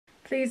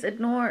Please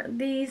ignore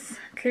these.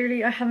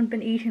 Clearly I haven't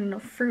been eating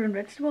enough fruit and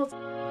vegetables.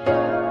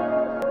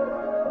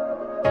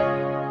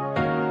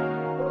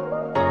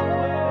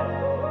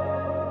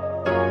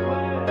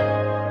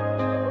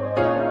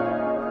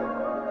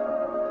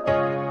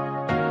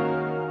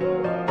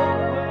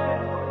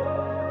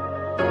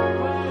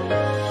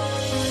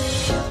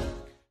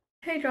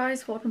 Hey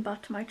guys, welcome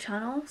back to my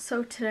channel.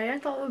 So today I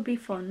thought it would be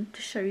fun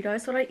to show you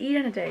guys what I eat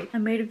in a day. I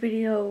made a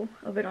video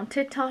of it on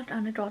TikTok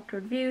and it got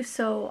good views,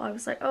 so I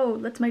was like, oh,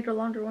 let's make a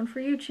longer one for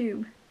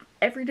YouTube.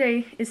 Every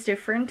day is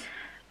different.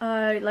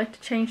 I like to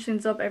change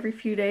things up every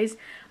few days.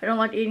 I don't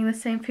like eating the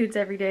same foods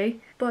every day,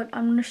 but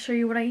I'm going to show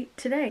you what I eat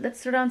today.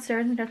 Let's go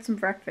downstairs and get some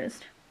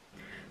breakfast.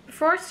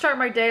 Before I start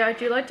my day, I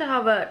do like to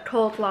have a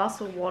cold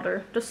glass of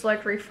water, just to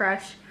like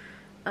refresh,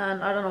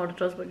 and I don't know what it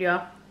does, but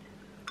yeah.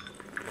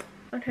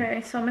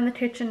 Okay, so I'm in the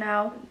kitchen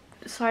now,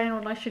 deciding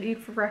what I should eat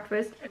for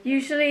breakfast.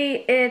 Usually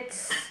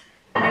it's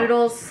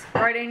noodles,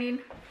 right, Aileen?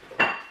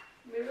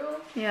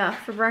 Noodles? Yeah,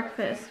 for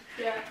breakfast.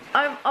 Yeah.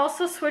 I've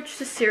also switched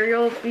to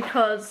cereal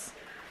because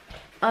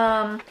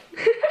Aileen's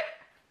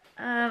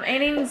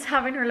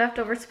having her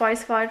leftover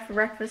spice fied for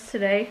breakfast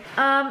today.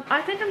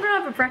 I think I'm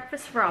gonna have a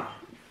breakfast wrap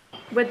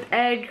with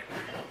egg,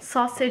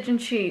 sausage, and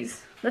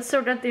cheese. Let's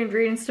still get the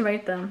ingredients to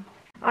make them.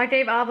 I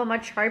gave Alba my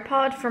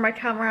tripod for my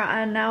camera,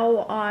 and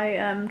now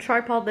I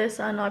tripod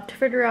this, and I have to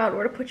figure out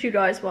where to put you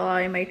guys while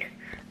I make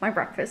my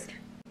breakfast.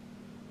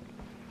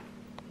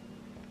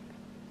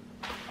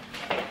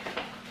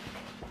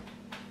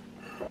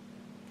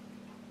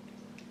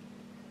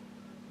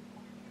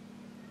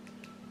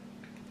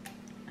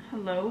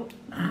 Hello.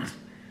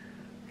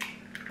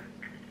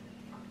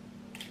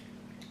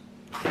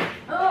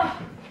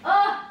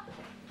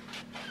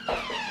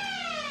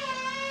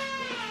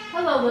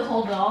 Hello,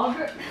 little dog.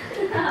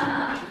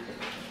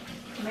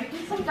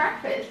 Making some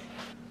breakfast.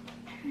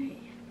 Okay.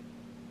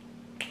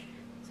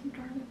 Some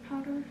garlic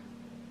powder.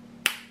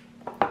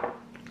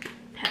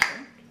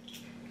 Pepper.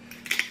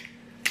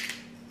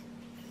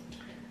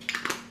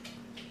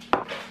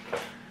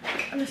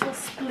 A little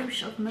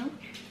sploosh of milk.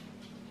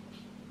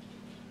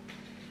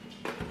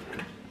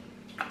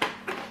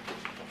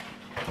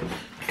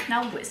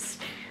 Now whisk.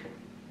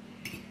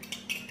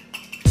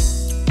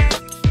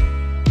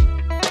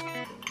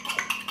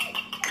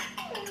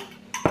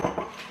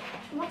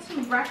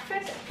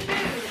 Breakfast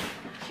food.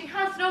 She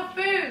has no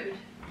food.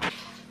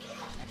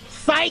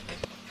 Psych!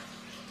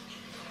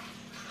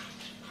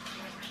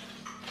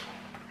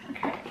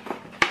 Okay.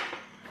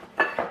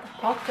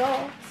 Hot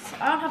dogs.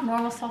 I don't have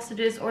normal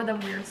sausages or the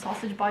weird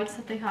sausage bites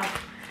that they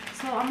have,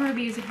 so I'm gonna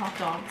be using hot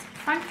dogs.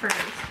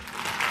 Frankfurters.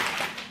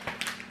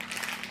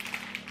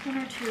 One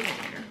or two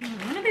later.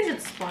 When are these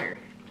expired?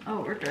 Oh,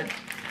 we're good.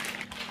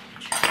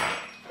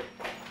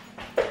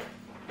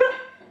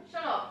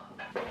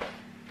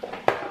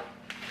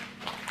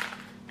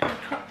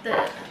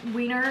 The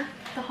wiener,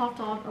 the hot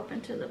dog, up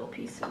into little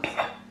pieces.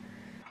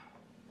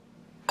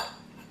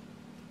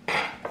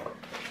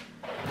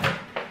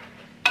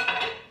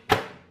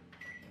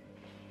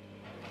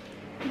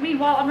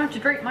 Meanwhile, I'm going to have to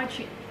grate my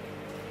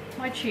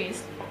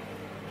cheese.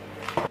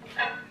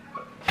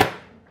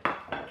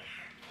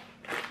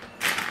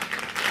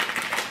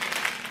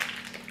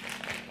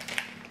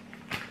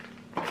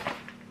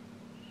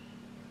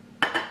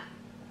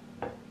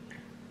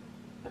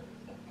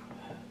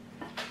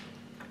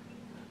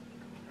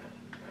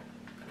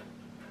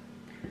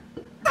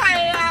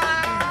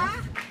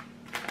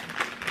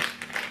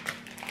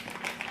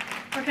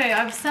 Okay,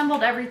 I've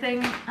assembled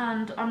everything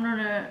and I'm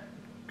gonna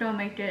go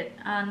make it,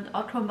 and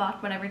I'll come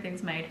back when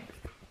everything's made.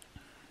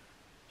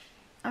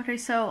 Okay,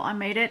 so I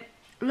made it.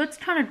 It looks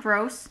kind of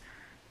gross,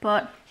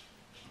 but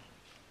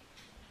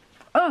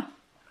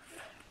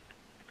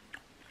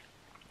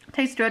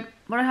tastes good.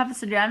 Would I have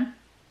this again?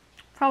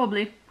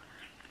 Probably.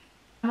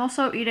 I'm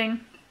also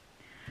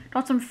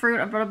got some fruit.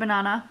 I brought a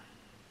banana.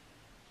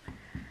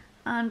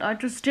 And I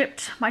just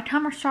dipped my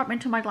camera strap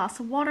into my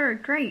glass of water.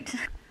 Great.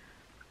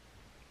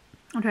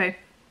 Okay.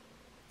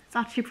 It's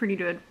actually pretty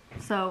good,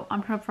 so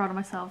I'm kind of proud of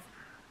myself.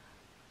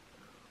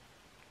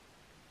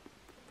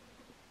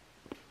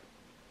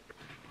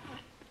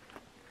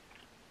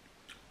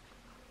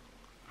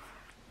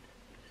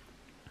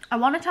 I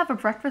wanted to have a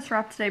breakfast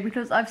wrap today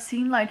because I've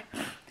seen like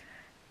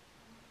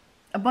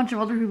a bunch of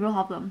other people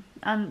have them,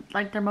 and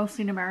like they're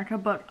mostly in America,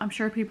 but I'm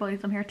sure people eat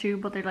them here too,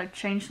 but they like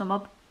change them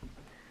up.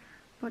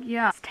 But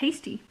yeah, it's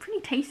tasty, pretty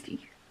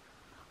tasty.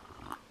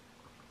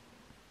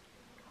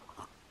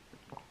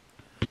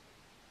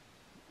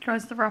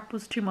 Guys, the wrap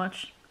was too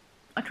much.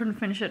 I couldn't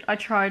finish it. I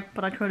tried,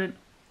 but I couldn't.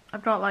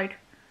 I've got like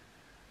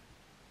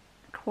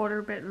a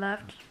quarter bit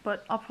left,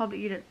 but I'll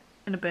probably eat it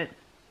in a bit.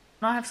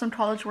 I have some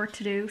college work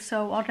to do,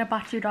 so I'll get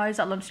back to you guys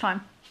at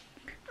lunchtime.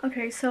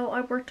 Okay, so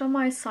I worked on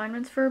my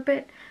assignments for a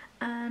bit,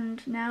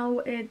 and now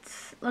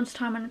it's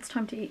lunchtime and it's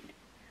time to eat.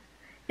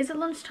 Is it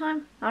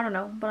lunchtime? I don't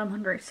know, but I'm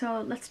hungry,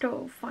 so let's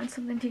go find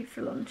something to eat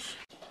for lunch.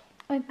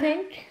 I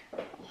think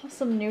I'll have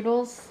some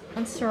noodles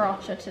and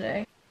sriracha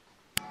today.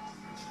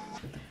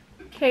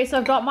 Okay, so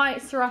I've got my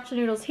sriracha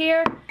noodles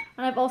here.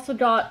 And I've also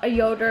got a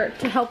yogurt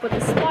to help with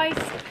the spice.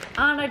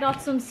 And I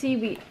got some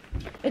seaweed.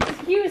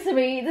 Excuse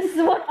me, this is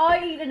what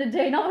I eat in a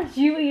day, not what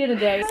you eat in a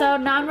day. So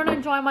now I'm gonna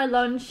enjoy my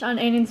lunch and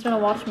Aiden's gonna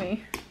watch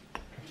me.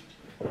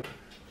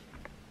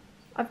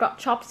 I've got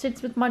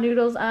chopsticks with my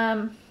noodles.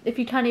 If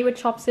you can't eat with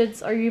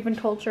chopsticks, are you even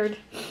cultured?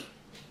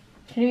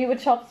 Can you eat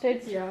with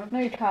chopsticks? Yeah. No,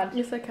 you can't.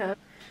 Yes, I can.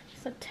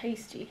 It's so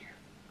tasty.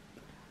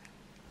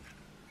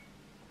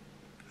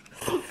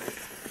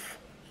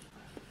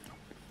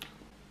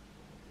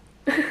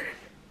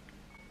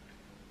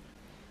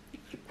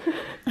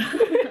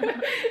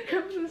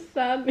 Comes a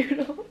sad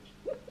noodle.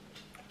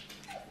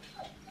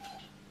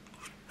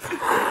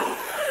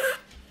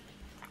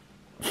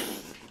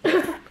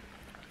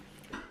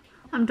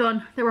 I'm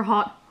done. They were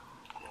hot.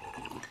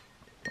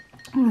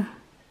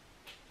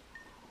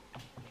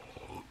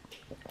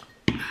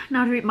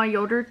 Now to eat my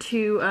yogurt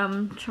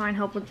to try and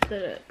help with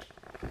the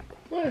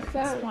What is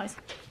that? spice.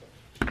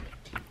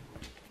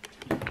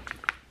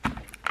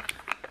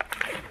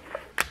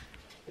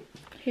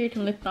 Here, you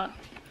can lick that.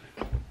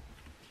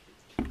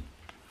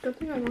 Don't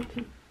think I want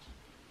to.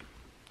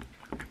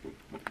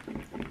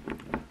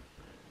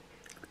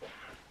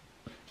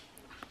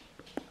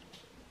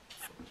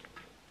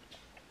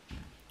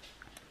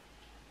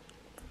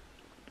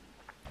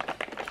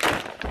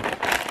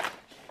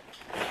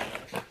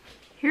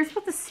 Here's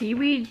what the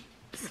seaweed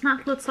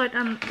snack looks like,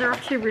 and they're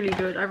actually really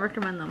good. I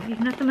recommend them. You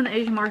can get them in the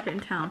Asian market in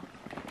town.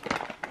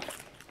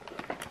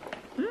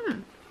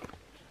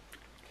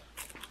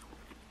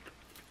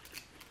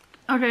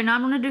 Okay, now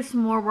I'm gonna do some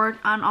more work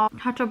and I'll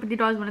catch up with you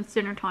guys when it's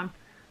dinner time.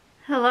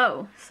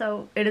 Hello.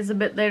 So it is a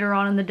bit later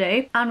on in the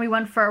day and we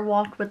went for a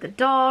walk with the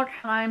dog.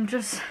 And I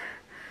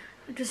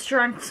just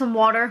drank some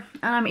water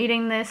and I'm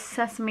eating this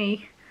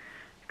sesame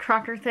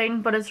cracker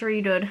thing, but it's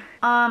really good.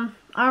 I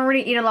don't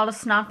really eat a lot of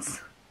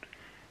snacks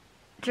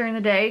during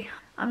the day.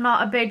 I'm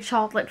not a big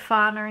chocolate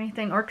fan or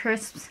anything, or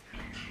crisps.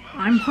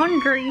 I'm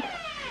hungry.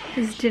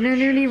 Is dinner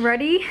nearly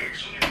ready?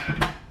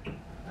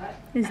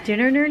 Is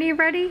dinner nearly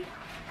ready?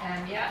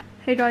 Yeah.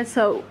 Hey guys,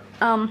 so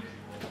I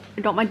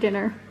got my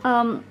dinner.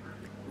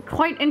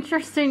 Quite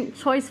interesting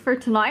choice for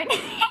tonight.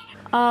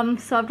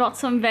 So I've got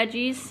some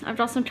veggies, I've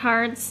got some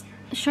carrots,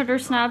 sugar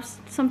snaps,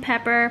 some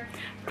pepper,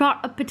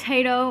 got a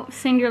potato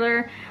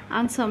singular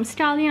and some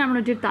scallion. I'm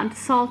gonna dip that into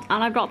salt,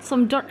 and I've got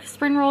some duck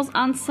spring rolls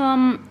and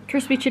some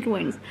crispy chicken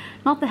wings.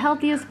 Not the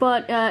healthiest,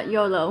 but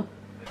YOLO.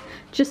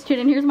 Just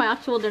kidding, here's my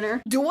actual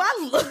dinner. Do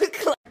I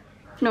look like...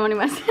 No,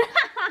 anyways.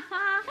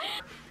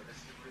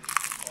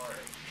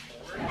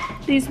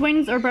 These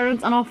wings are better,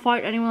 and I'll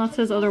fight anyone that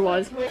says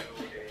otherwise.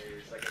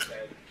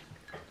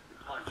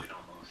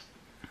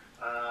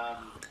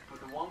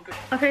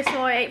 Okay,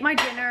 so I ate my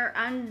dinner,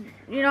 and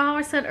you know how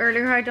I said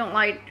earlier I don't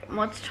like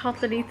much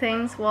chocolatey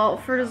things? Well,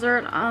 for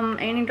dessert,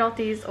 Aiden got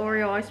these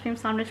Oreo ice cream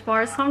sandwich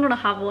bars, so I'm gonna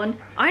have one.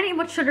 I didn't eat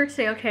much sugar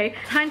today, okay?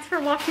 Thanks for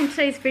watching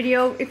today's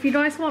video. If you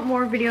guys want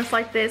more videos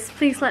like this,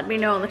 please let me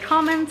know in the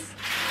comments.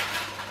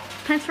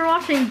 Thanks for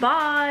watching,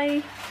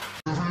 bye!